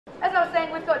as I was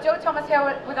saying, we've got Joe Thomas here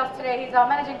with us today. He's our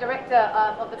Managing Director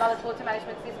of the Ballast Water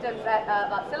Management Systems at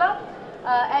Wärtsilä.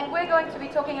 And we're going to be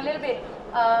talking a little bit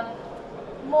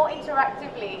more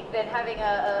interactively than having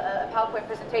a PowerPoint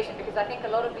presentation, because I think a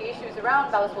lot of the issues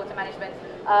around ballast water management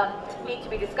need to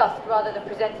be discussed rather than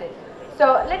presented.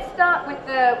 So let's start with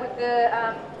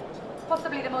the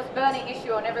possibly the most burning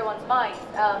issue on everyone's mind,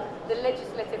 the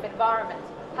legislative environment.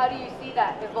 How do you see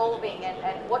that evolving,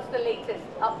 and what's the latest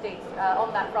updates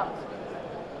on that front?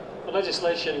 Well,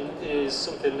 legislation is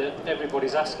something that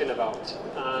everybody's asking about,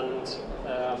 and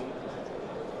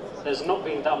there's not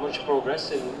been that much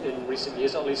progress in recent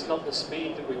years, at least not the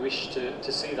speed that we wish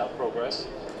to see that progress,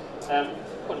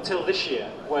 until this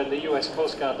year, when the US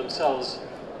Coast Guard themselves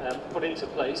put into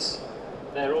place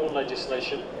their own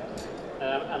legislation,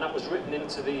 and that was written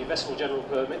into the Vessel General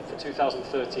Permit for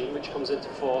 2013, which comes into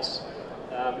force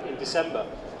in December.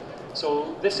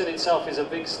 So this in itself is a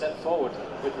big step forward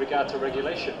with regard to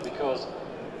regulation, because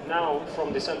now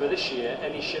from December this year,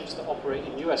 any ships that operate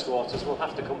in US waters will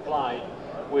have to comply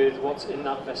with what's in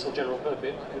that Vessel General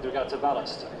Permit with regard to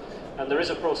ballast. And there is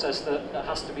a process that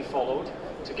has to be followed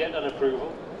to get an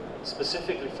approval,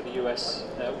 specifically for the US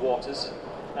waters,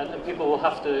 and people will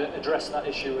have to address that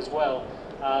issue as well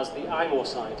as the IMO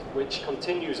side, which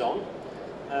continues on.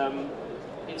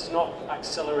 It's not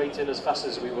accelerating as fast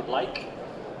as we would like,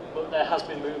 but there has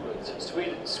been movement.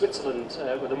 Switzerland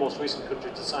were the most recent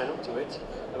country to sign up to it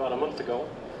about a month ago,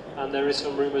 and there is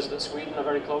some rumours that Sweden are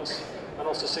very close, and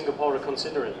also Singapore are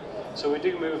considering. So we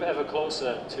do move ever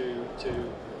closer to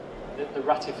the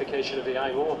ratification of the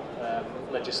IMO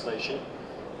legislation.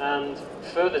 And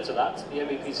further to that, the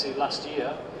MEPC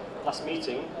last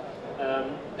meeting,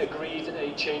 agreed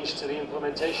a change to the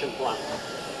implementation plan,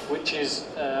 which is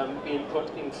being put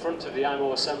in front of the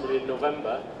IMO Assembly in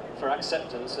November for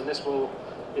acceptance, and this will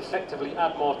effectively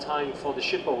add more time for the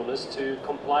ship owners to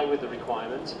comply with the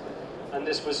requirement. And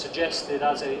this was suggested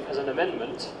as an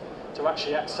amendment to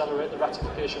actually accelerate the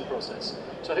ratification process.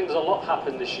 So I think there's a lot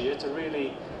happened this year to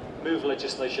really move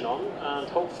legislation on, and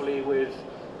hopefully with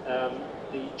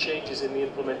the changes in the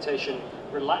implementation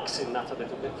relaxing that a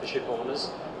little bit for ship owners,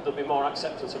 there'll be more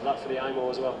acceptance of that for the IMO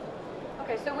as well.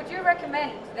 Okay, so would you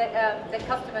recommend that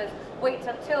customers wait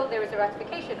until there is a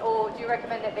ratification, or do you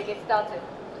recommend that they get started?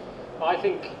 I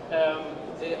think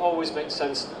it always makes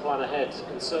sense to plan ahead,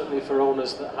 and certainly for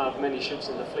owners that have many ships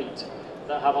in the fleet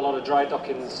that have a lot of dry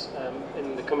dockings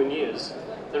in the coming years,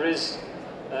 there is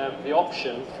the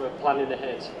option for planning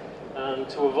ahead and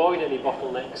to avoid any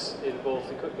bottlenecks in both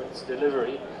equipment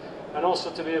delivery, and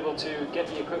also to be able to get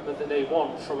the equipment that they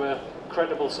want from a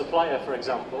credible supplier, for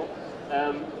example.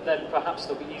 Then perhaps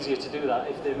they'll be easier to do that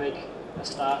if they make a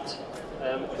start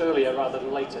earlier rather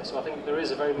than later. So I think there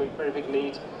is a very big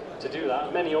need to do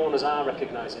that. Many owners are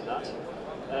recognising that,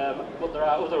 but there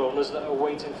are other owners that are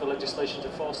waiting for legislation to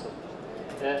force them.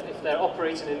 If they're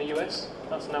operating in the US,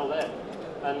 that's now there,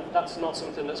 and that's not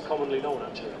something that's commonly known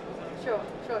actually. Sure.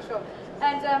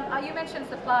 And you mentioned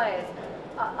suppliers.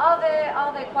 Are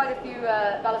there quite a few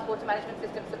ballast water management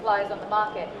system suppliers on the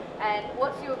market, and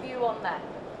what's your view on that?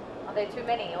 Are there too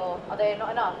many, or are there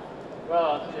not enough?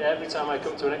 Well, yeah, every time I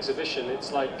come to an exhibition,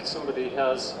 it's like somebody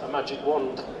has a magic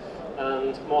wand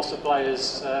and more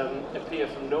suppliers appear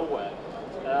from nowhere.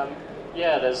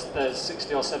 Yeah, there's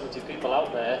 60 or 70 people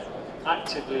out there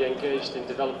actively engaged in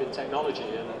developing technology,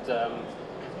 and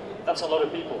that's a lot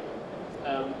of people.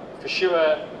 For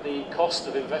sure, the cost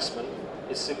of investment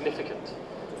is significant,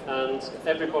 and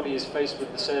everybody is faced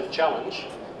with the same challenge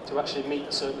to actually meet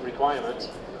a certain requirement.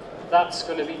 That's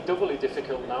going to be doubly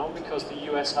difficult now because the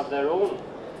US have their own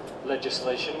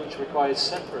legislation which requires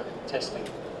separate testing.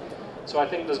 So I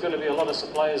think there's going to be a lot of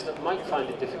suppliers that might find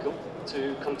it difficult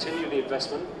to continue the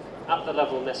investment at the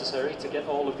level necessary to get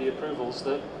all of the approvals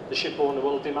that the ship owner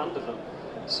will demand of them.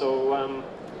 So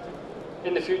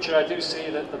in the future I do see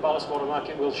that the ballast water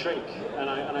market will shrink, and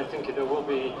I think there will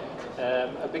be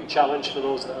a big challenge for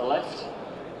those that are left,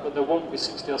 but there won't be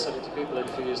 60 or 70 people in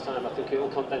a few years' time. I think it will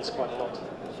condense quite a lot.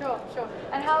 Sure.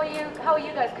 And how are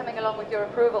you guys coming along with your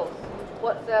approvals?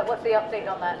 What's the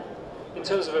update on that? In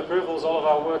terms of approvals, all of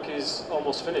our work is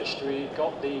almost finished. We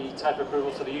got the type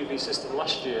approval for the UV system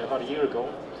last year, about a year ago.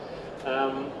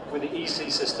 With the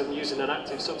EC system, using an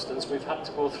active substance, we've had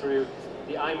to go through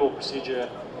the IMO procedure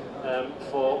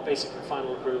for basic and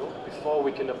final approval before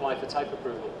we can apply for type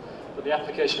approval. But the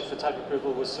application for type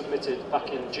approval was submitted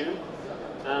back in June,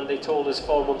 and they told us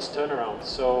 4 months turnaround.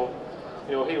 So,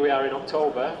 you know, here we are in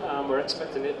October, and we're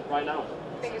expecting it right now.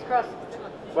 Fingers crossed.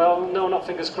 Well, no, not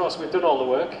fingers crossed. We've done all the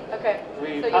work. Okay.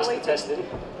 We so passed the testing.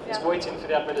 Yeah. It's waiting for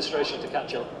the administration to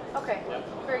catch up. Okay. Yeah.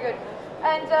 Very good.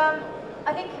 And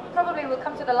I think probably we'll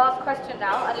come to the last question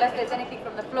now, unless there's anything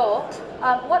from the floor.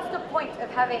 What's the point of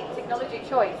having technology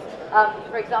choice?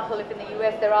 For example, if in the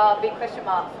US there are big question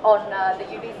marks on the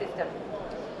UV system.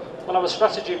 Well, our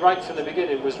strategy right from the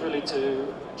beginning was really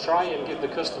to try and give the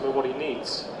customer what he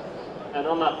needs. And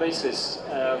on that basis,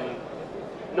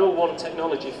 no one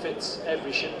technology fits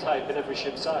every ship type and every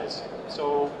ship size.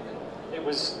 So it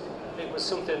was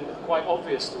something quite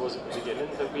obvious to us at the beginning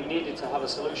that we needed to have a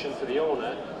solution for the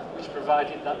owner which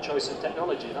provided that choice of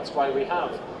technology. That's why we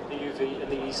have the UV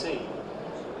and the EC.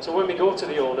 So when we go to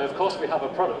the owner, of course we have a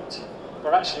product,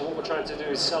 but actually what we're trying to do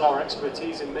is sell our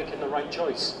expertise in making the right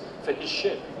choice for his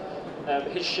ship.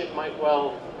 His ship might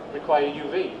well require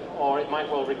UV, or it might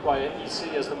well require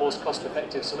EC as the most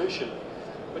cost-effective solution.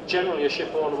 But generally a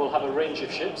ship owner will have a range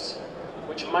of ships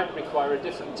which might require a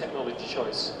different technology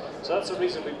choice. So that's the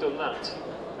reason we've done that.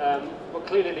 But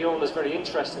clearly the owner is very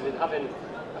interested in having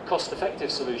a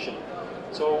cost-effective solution.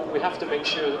 So we have to make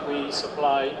sure that we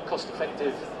supply a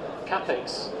cost-effective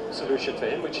CapEx solution for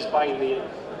him, which is buying the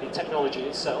technology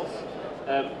itself.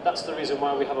 That's the reason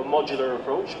why we have a modular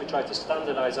approach. We try to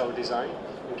standardize our design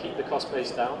and keep the cost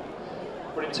base down.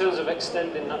 But in terms of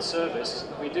extending that service,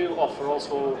 we do offer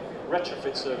also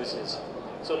retrofit services.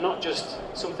 So not just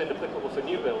something applicable for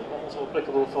new build, but also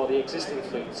applicable for the existing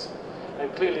fleets.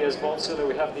 And clearly as Wärtsilä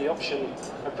we have the option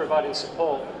of providing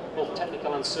support, both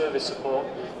technical and service support,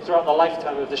 throughout the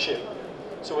lifetime of the ship.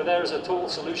 So we're there as a total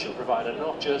solution provider,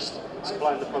 not just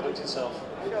supplying the product itself.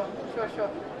 Sure.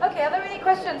 Okay, are there any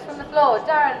questions from the floor?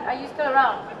 Darren, are you still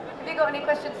around? Have you got any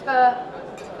questions for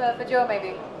Joe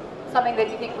maybe? Something that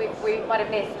you think we might have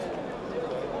missed?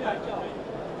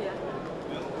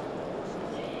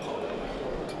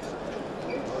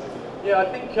 Yeah, I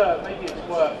think maybe it's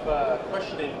worth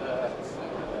questioning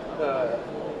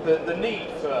the need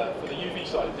for the UV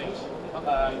side of things.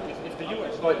 If the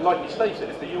US, like you stated,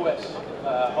 if the US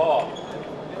are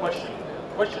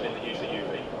questioning the use of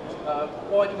UV,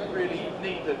 why do we really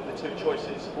need the two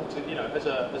choices,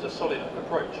 as a solid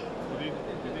approach?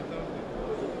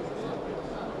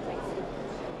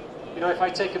 If I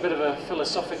take a bit of a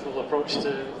philosophical approach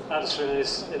to answering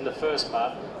this in the first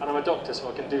part, and I'm a doctor so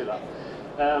I can do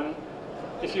that.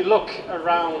 If you look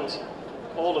around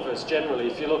all of us generally,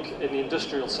 if you look in the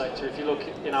industrial sector, if you look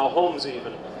in our homes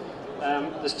even,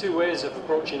 there's two ways of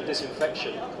approaching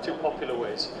disinfection, two popular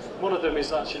ways. One of them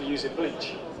is actually using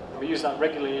bleach. We use that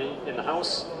regularly in the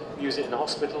house, we use it in the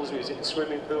hospitals, we use it in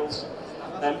swimming pools.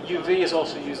 UV is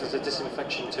also used as a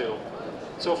disinfection tool.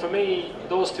 So for me,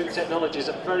 those two technologies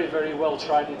are very, very well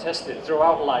tried and tested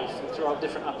throughout life and throughout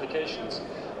different applications.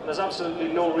 And there's absolutely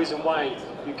no reason why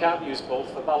you can't use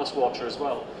both for ballast water as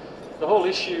well. The whole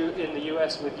issue in the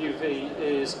US with UV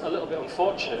is a little bit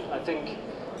unfortunate. I think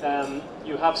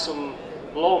you have some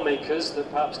lawmakers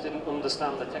that perhaps didn't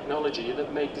understand the technology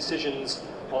that made decisions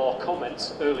or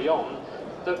comments early on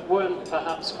that weren't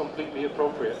perhaps completely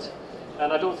appropriate.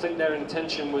 And I don't think their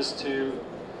intention was to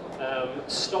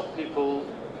stop people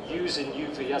using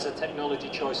UV as a technology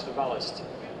choice for ballast.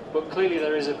 But clearly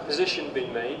there is a position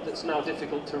being made that's now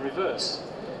difficult to reverse.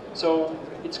 So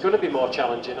it's going to be more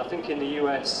challenging. I think in the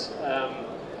US,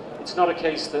 it's not a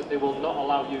case that they will not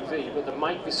allow UV, but there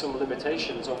might be some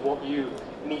limitations on what you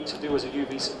need to do as a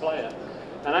UV supplier.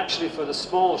 And actually for the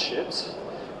small ships,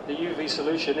 the UV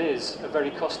solution is a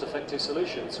very cost-effective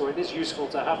solution. So it is useful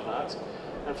to have that.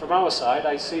 And from our side,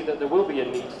 I see that there will be a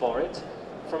need for it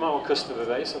from our customer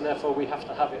base, and therefore we have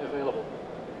to have it available.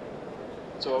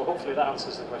 So hopefully that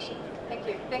answers the question. Thank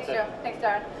you. Thanks, Joe. Thanks,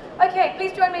 Darren. Okay,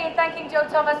 please join me in thanking Joe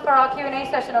Thomas for our Q&A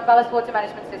session on ballast water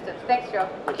management systems. Thanks, Joe.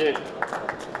 Thank you.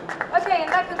 Okay,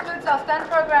 and that concludes our stand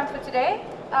program for today.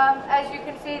 As you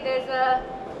can see,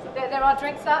 there are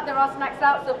drinks out, there are snacks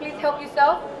out, so please help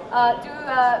yourself. Do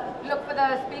look for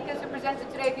the speakers who presented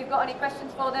today if you've got any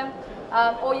questions for them,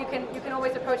 or you can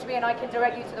always approach me and I can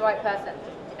direct you to the right person.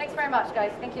 Thanks very much,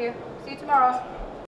 guys. Thank you. See you tomorrow.